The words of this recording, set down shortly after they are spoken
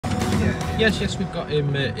Yes, we've got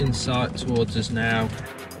him in sight towards us now.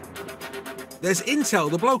 There's intel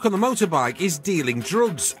the bloke on the motorbike is dealing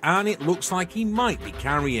drugs, and it looks like he might be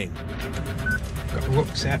carrying. Got a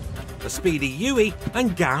rucksack. A speedy Huey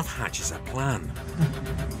and Gav hatches a plan.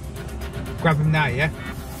 Grab him now, yeah?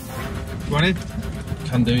 You want him?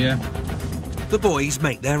 Can do, yeah. The boys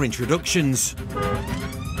make their introductions.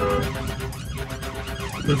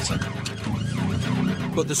 Good, sir.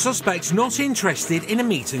 But the suspect's not interested in a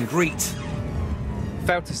meet and greet.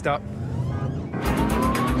 Failed to stop.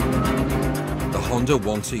 The Honda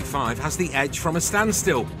 125 has the edge from a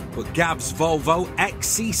standstill, but Gav's Volvo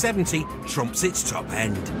XC70 trumps its top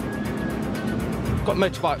end. Got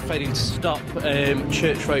motorbike failing to stop,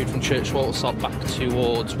 Church Road from Church Walsall back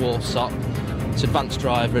towards Walsall. It's advanced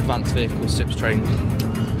driver, advanced vehicle, SIPS trained.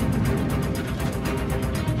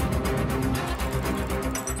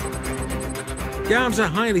 Gav's a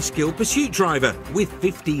highly skilled pursuit driver with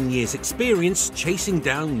 15 years' experience chasing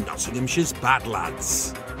down Nottinghamshire's bad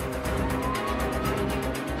lads.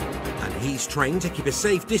 And he's trained to keep a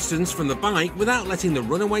safe distance from the bike without letting the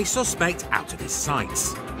runaway suspect out of his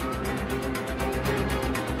sights.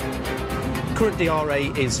 Current DRA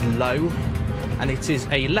is low, and it is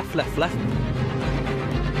a left.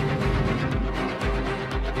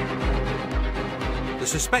 The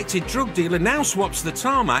suspected drug dealer now swaps the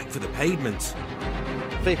tarmac for the pavement.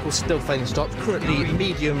 Vehicle still failing to stop, currently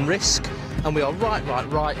medium risk, and we are right.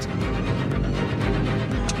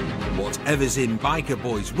 Whatever's in Biker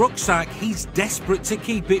Boy's rucksack, he's desperate to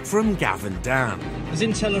keep it from Gav and Dan. There's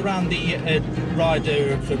intel around the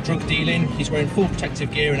rider for drug dealing. He's wearing full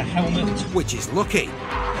protective gear and a helmet. Which is lucky.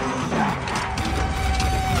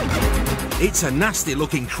 It's a nasty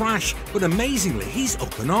looking crash, but amazingly he's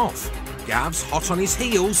up and off. Gav's hot on his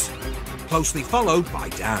heels, closely followed by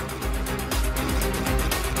Dan.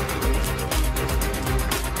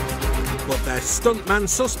 But their stuntman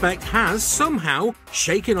suspect has somehow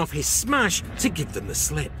shaken off his smash to give them the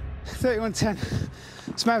slip.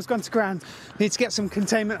 3110. Smel's gone to ground. Need to get some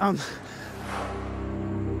containment on.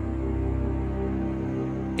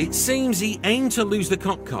 It seems he aimed to lose the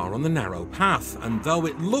cop car on the narrow path, and though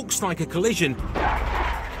it looks like a collision,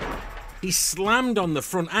 he slammed on the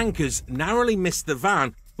front anchors, narrowly missed the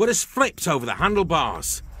van, but has flipped over the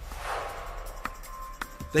handlebars.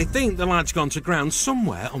 They think the lad's gone to ground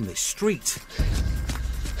somewhere on this street.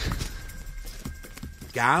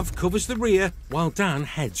 Gav covers the rear while Dan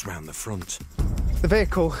heads round the front. The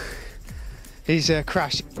vehicle is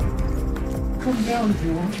crashed. Come down if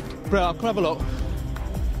you want. Bro, I can have a look.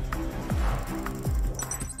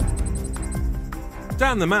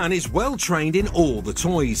 Dan the man is well trained in all the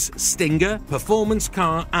toys: Stinger, performance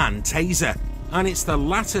car and taser. And it's the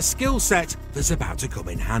latter skill set that's about to come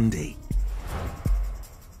in handy.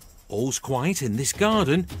 All's quiet in this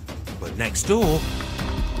garden, but next door...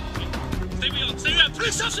 Stay beyond,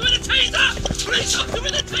 police officer with a taser! Police officer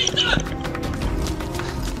with a taser!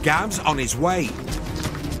 Gav's on his way.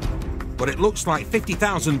 But it looks like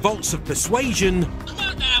 50,000 volts of persuasion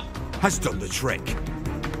has done the trick.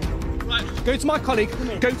 Right. Go to my colleague.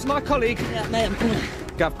 Go to my colleague. Yeah, mate, I'm coming.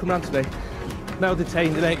 Gav, come round to me. Now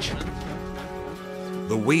detained in H.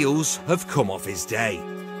 The wheels have come off his day.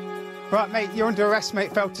 Right, mate, you're under arrest,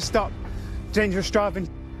 mate. Failed to stop. Dangerous driving.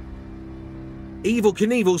 Evel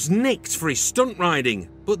Knievel's nicked for his stunt riding,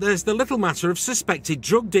 but there's the little matter of suspected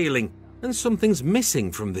drug dealing, and something's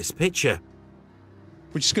missing from this picture.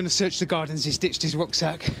 We're just going to search the gardens. He's ditched his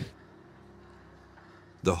rucksack.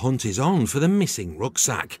 The hunt is on for the missing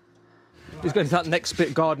rucksack. He's going to that next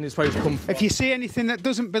bit garden is where he's come from. If you see anything that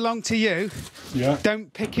doesn't belong to you,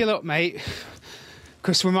 don't pick it up, mate,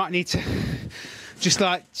 because we might need to just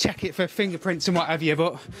like check it for fingerprints and what have you.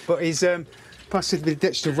 But he's possibly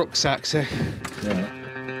ditched a rucksack, so.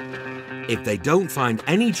 Yeah. If they don't find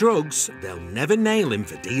any drugs, they'll never nail him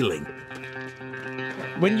for dealing.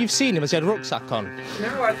 When you've seen him, has he had a rucksack on?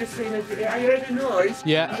 No, I've just seen it. I heard a noise.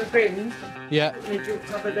 Yeah. The bin. Yeah. And he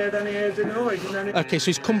jumped up there, then he heard a noise. And then it... Okay, so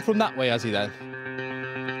he's come from that way, has he then?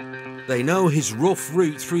 They know his rough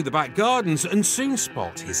route through the back gardens and soon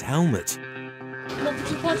spot his helmet. What did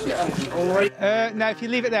you pass it? All right. No, if you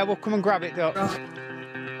leave it there, we'll come and grab it, Doc.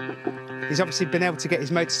 He's obviously been able to get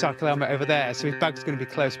his motorcycle helmet over there, so his bag's going to be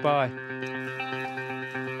close by.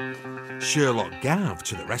 Sherlock Gav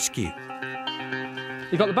to the rescue.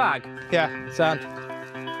 You got the bag? Yeah. Sound.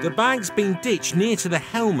 The bag's been ditched near to the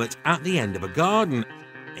helmet at the end of a garden.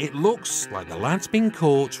 It looks like the lad's been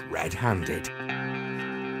caught red-handed.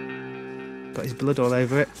 Got his blood all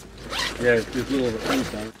over it. Yeah, there's all the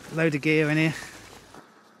things down. Load of gear in here.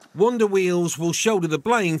 Wonder Wheels will shoulder the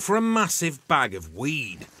blame for a massive bag of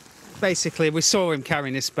weed. Basically, we saw him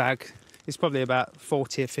carrying this bag. There's probably about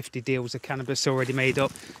 40 or 50 deals of cannabis already made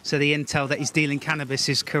up, so the intel that he's dealing cannabis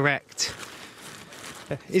is correct.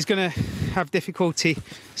 He's going to have difficulty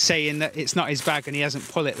saying that it's not his bag and he hasn't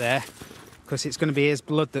pulled it there, because it's going to be his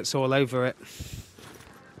blood that's all over it.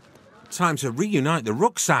 Time to reunite the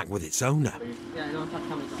rucksack with its owner.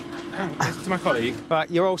 This is my colleague.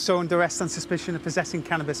 But you're also under arrest on suspicion of possessing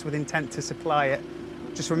cannabis with intent to supply it.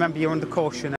 Just remember you're under caution.